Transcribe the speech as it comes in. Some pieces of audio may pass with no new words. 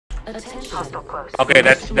Okay,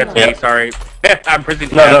 that's me. Sorry, I'm prison.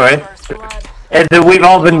 No, no, right. And we've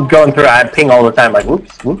all been going through. I ping all the time, like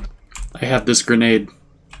whoops, whoops. I have this grenade.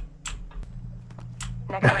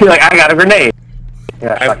 You're like, I got a grenade.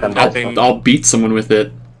 Yeah, I'll beat someone with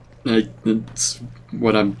it. It's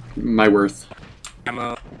what my worth.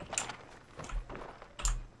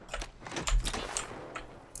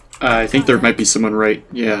 I think there might be someone right.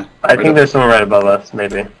 Yeah. I think there's someone right above us,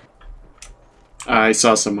 maybe. I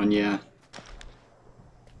saw someone. Yeah.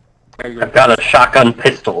 I've got a shotgun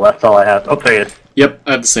pistol. That's all I have. Oh, there he is. Yep,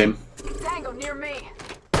 I have the same. Tango near me.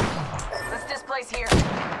 Let's displace here.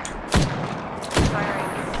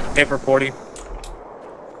 Hit for 40.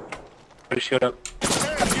 Put a shield up.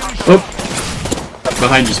 Oh!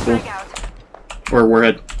 Behind you, Spool. Or we're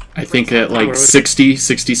at, I think, at like 60,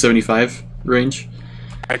 75 range.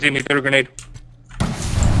 I see me throw a grenade.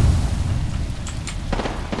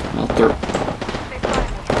 I'll throw.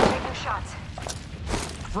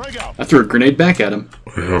 I threw a grenade back at him.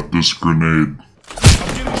 I have this grenade.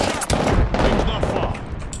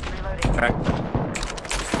 Okay.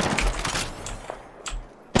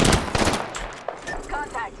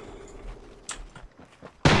 Contact.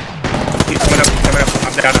 He's coming up,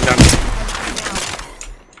 I'm down.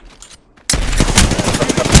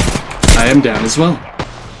 I am down as well.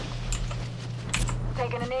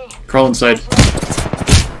 Taking a knee. Crawl inside.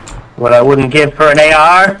 What I wouldn't give for an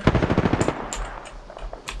AR.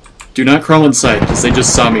 Do not crawl inside, because they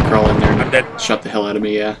just saw me crawl in there and dead. shot the hell out of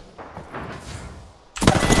me, yeah.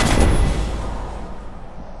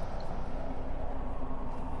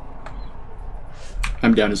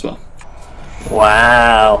 I'm down as well.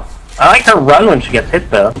 Wow. I like her run when she gets hit,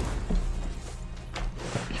 though.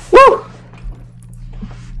 Woo!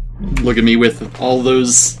 Look at me with all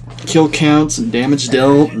those kill counts and damage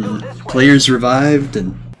dealt and players revived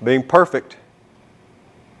and... Being perfect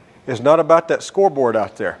is not about that scoreboard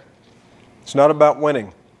out there. It's not about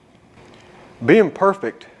winning. Being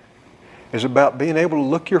perfect is about being able to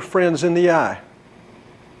look your friends in the eye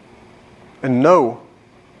and know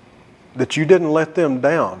that you didn't let them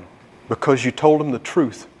down because you told them the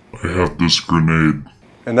truth. I have this grenade.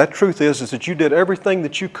 And that truth is that you did everything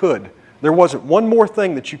that you could. There wasn't one more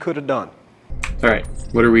thing that you could have done. All right,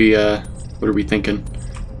 what are we thinking?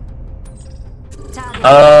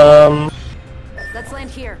 Let's land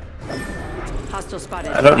here. Hostile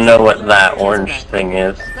spotted. I don't know what that orange thing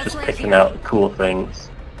is. Just picking out cool things.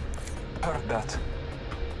 All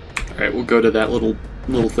right, we'll go to that little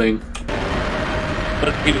thing.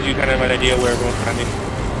 Let's give you kind of an idea where everyone's landing.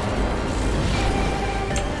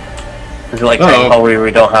 Is it like Titanfall where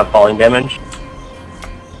we don't have falling damage?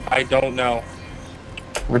 I don't know.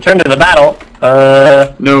 Return to the battle.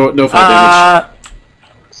 No fall damage.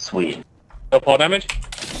 Sweet. No fall damage?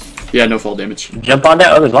 Yeah, no fall damage. Jump on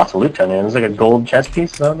that. Oh, there's lots of loot down there. There's like a gold chest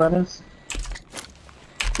piece. Is that what that is?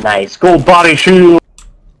 Nice. Gold body shield.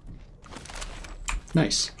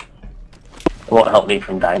 Nice. It won't help me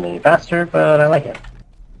from dying any faster, but I like it.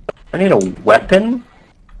 I need a weapon.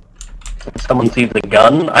 If someone sees the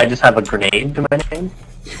gun, I just have a grenade to my name.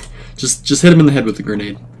 Just hit him in the head with the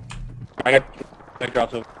grenade. I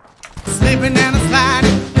dropped him. Slipping and a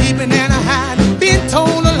sliding, keeping and a hiding, been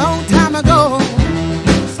told a long time ago.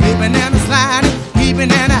 Slipping and a sliding,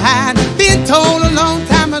 keeping and a hiding, been told a long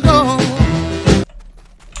time ago.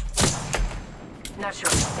 Not sure.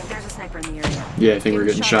 I think there's a sniper in the area. Yeah, I think we're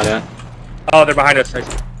getting shot at. Oh, they're behind us.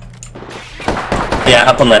 Yeah,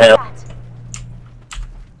 up on the hill.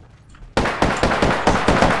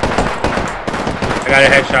 I got a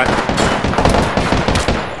headshot.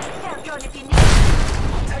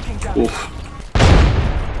 Oof.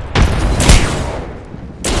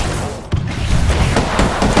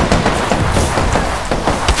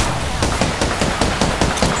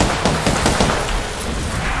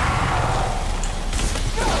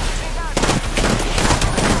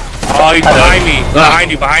 Oh, he's behind me. Behind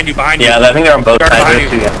you. Yeah, I think they're on both sides of it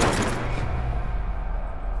too, yeah.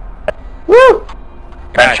 Woo!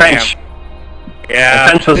 That trench. Yeah.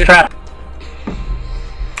 The trench was trapped.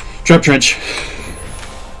 Trap trench.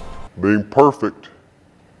 Being perfect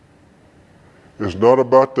is not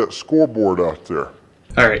about that scoreboard out there.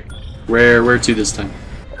 All right, where to this time?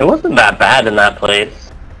 It wasn't that bad in that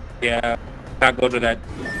place. Yeah. Not go to that.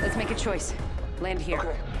 Let's make a choice. Land here.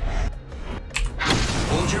 Okay.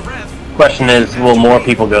 Hold your breath. Question is, will more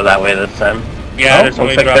people go that way this time? Yeah, there's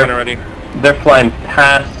somebody dropping already. They're flying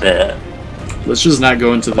past it. Let's just not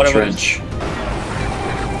go into the trench.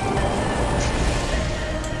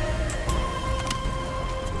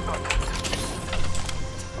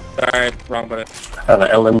 Alright, wrong button. I have an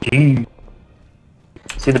LMG.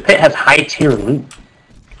 See, the pit has high tier loot.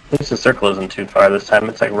 At least the circle isn't too far this time.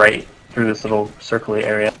 It's like right through this little circly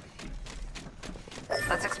area.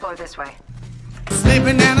 Let's explore this way.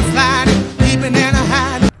 Slipping and a sliding, keeping and a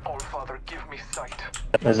hiding. All Father, give me sight.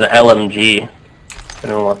 There's an LMG.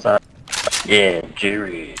 Anyone wants that? Yeah,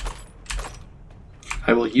 Jryyy.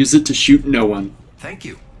 I will use it to shoot no one. Thank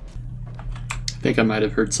you. I think I might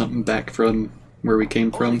have heard something back from where we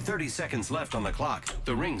came Only from. 30 seconds left on the clock.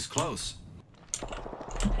 The ring's close.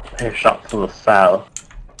 I hear shots to the south.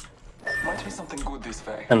 Might be something good this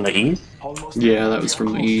way. And the east? Almost Yeah, that was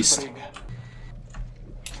from the east.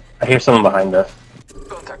 I hear someone behind us.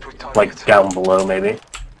 Contact with target. Like down below, maybe.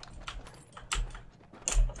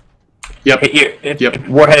 Yep. Hit your... Yep.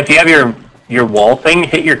 Warhead, if you have your wall thing,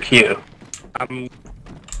 hit your Q.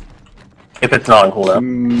 If it's not on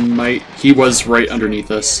cooldown. He was right underneath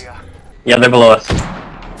us. Yeah, they're below us.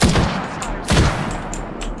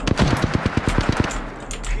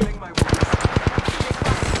 Healing my wounds.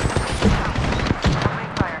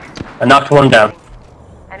 I knocked one down.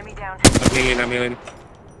 Enemy down. I'm healing.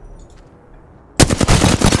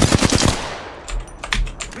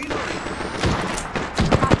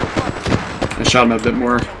 I shot him a bit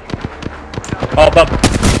more. Oh, up.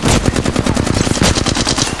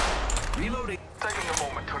 Reloading. Taking a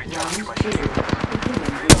moment to recharge my shield.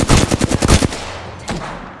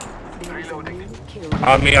 Reloading.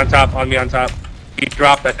 On me on top. He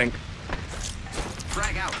dropped, I think.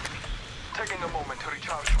 Frag out. Taking a moment to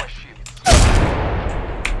recharge my shield.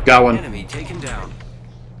 Got one. Enemy taken down.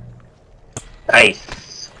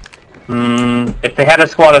 Nice. If they had a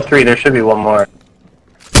squad of 3, there should be one more.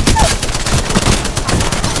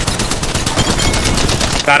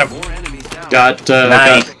 Got him. More enemies down.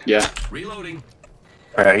 Nice. Yeah. Reloading.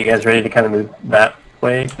 Alright, are you guys ready to kind of move that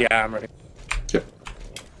way? Yeah, I'm ready. Yep.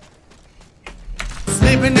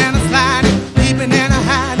 Slipping and a sliding, keeping and a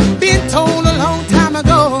hiding. Been told a long time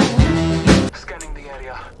ago. Scanning the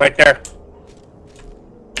area. Right there.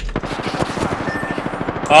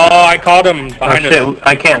 Oh, I caught him behind us. shit,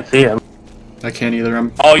 I can't see him. I can't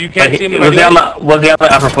either. Oh, you can't see him. Was he on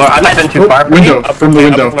the upper floor? I might have been too far from Window. you. From the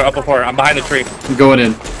window. Upper floor. I'm behind the tree. I'm going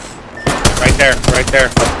in. Right there.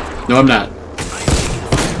 No, I'm not.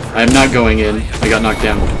 I am not going in. I got knocked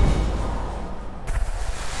down.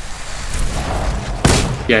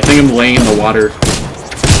 Yeah, I think I'm laying in the water.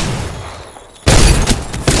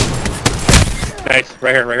 Nice.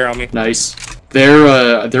 Right here on me. Nice.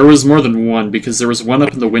 There was more than one, because there was one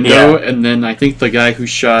up in the window, Yeah. and then I think the guy who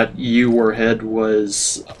shot you, Warhead,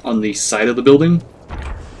 was on the side of the building.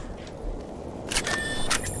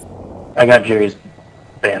 I got Jerry's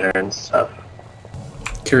banner and stuff.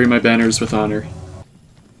 Carry my banners with honor.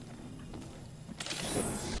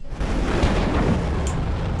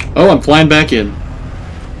 Oh, I'm flying back in.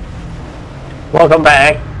 Welcome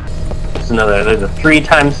back. There's a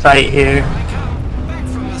 3-time site here. Back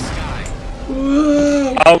from the sky.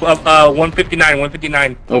 Oh,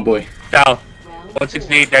 159. Oh boy. South.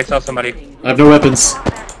 168. I saw somebody. I have no weapons.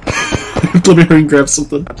 Let me hurry and grab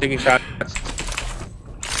something. I'm taking shots.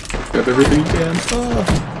 Grab everything you can. Oh.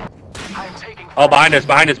 Oh, behind us.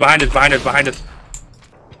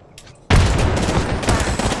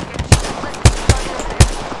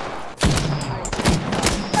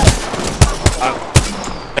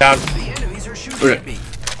 Down. The enemies are shooting Okay. at me.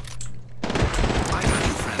 I got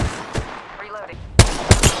you, friend. Reloading.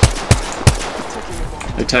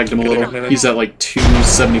 I tagged him a little. He's at like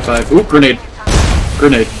 275. Ooh, grenade.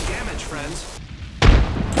 Damage, friends.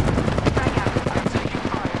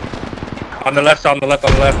 On the left.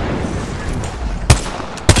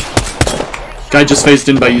 Guy just phased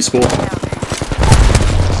in by you, Spool.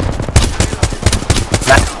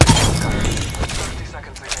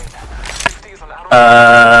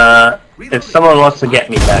 If someone wants to get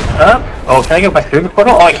me back up... Oh, can I go back through the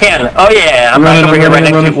portal? Oh, I can! Oh yeah, I'm Running, back over I'm here right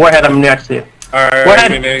running, next to you. Warhead, I'm next to you. Alright,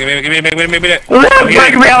 Warhead! give me a minute. Live,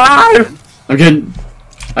 break me alive! I'm getting...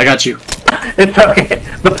 I got you. It's okay.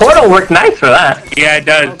 The portal worked nice for that. Yeah, it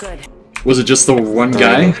does. Good. Was it just the one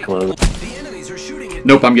guy? The enemies are shooting at me.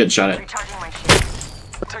 Nope, I'm getting shot at. Recharging my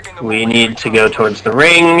shield. We need to go towards the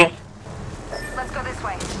ring. Let's go this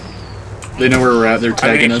way. They know where we're at. They're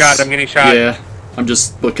tagging getting us. shot, I'm getting shot. Yeah, I'm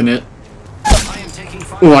just booking it. I am taking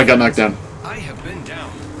fire. Oh, I got knocked down. I have been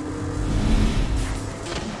down.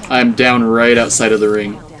 I'm down right outside of the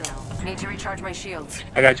ring. Need to recharge my shields.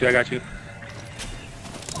 I got you.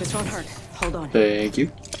 This won't hurt. Hold on. Thank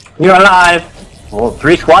you. You're alive. Well,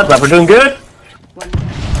 3 squads left. We're doing good.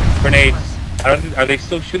 Grenades. Are they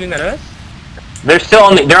still shooting at us? They're still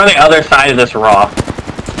on they're on the other side of this rock.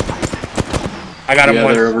 I got him Yeah,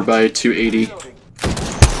 once. they're over by 280.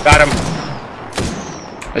 Got him.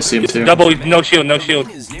 I see him too. Double, no shield, no shield.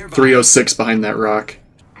 306 behind that rock.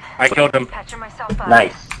 I killed him. Patching myself up.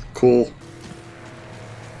 Nice. Cool.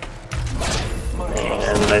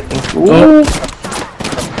 And I think. Oh.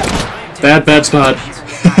 Bad spot.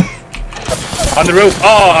 On the roof.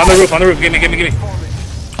 Oh, on the roof, on the roof. Gimme.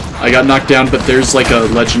 I got knocked down, but there's like a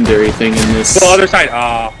legendary thing in this. Go other side.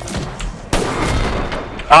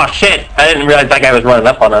 Oh shit! I didn't realize that guy was running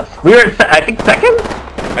up on us. We were, I think, second?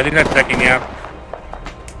 I think that's second, yeah.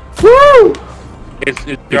 Woo! It's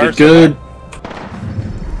You did good.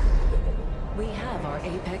 We have our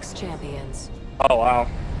Apex champions. Oh, wow.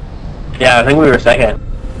 Yeah, I think we were second.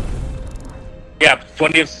 Yeah,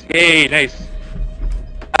 20 of... Hey, nice.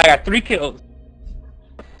 I got 3 kills.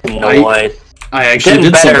 Nice. I actually Getting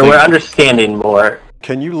did better, something. we're understanding more.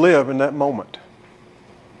 Can you live in that moment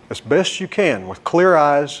as best you can with clear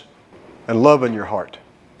eyes and love in your heart,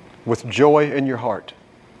 with joy in your heart?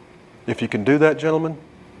 If you can do that, gentlemen,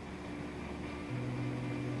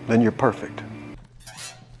 then you're perfect.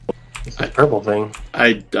 It's a purple thing.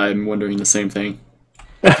 I'm wondering the same thing.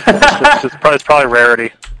 It's probably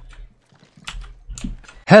rarity.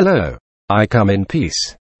 Hello. I come in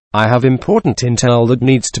peace. I have important intel that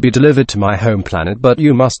needs to be delivered to my home planet, but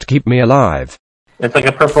you must keep me alive. It's like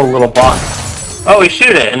a purple little box. Oh, we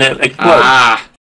shoot it and it explodes. Ah!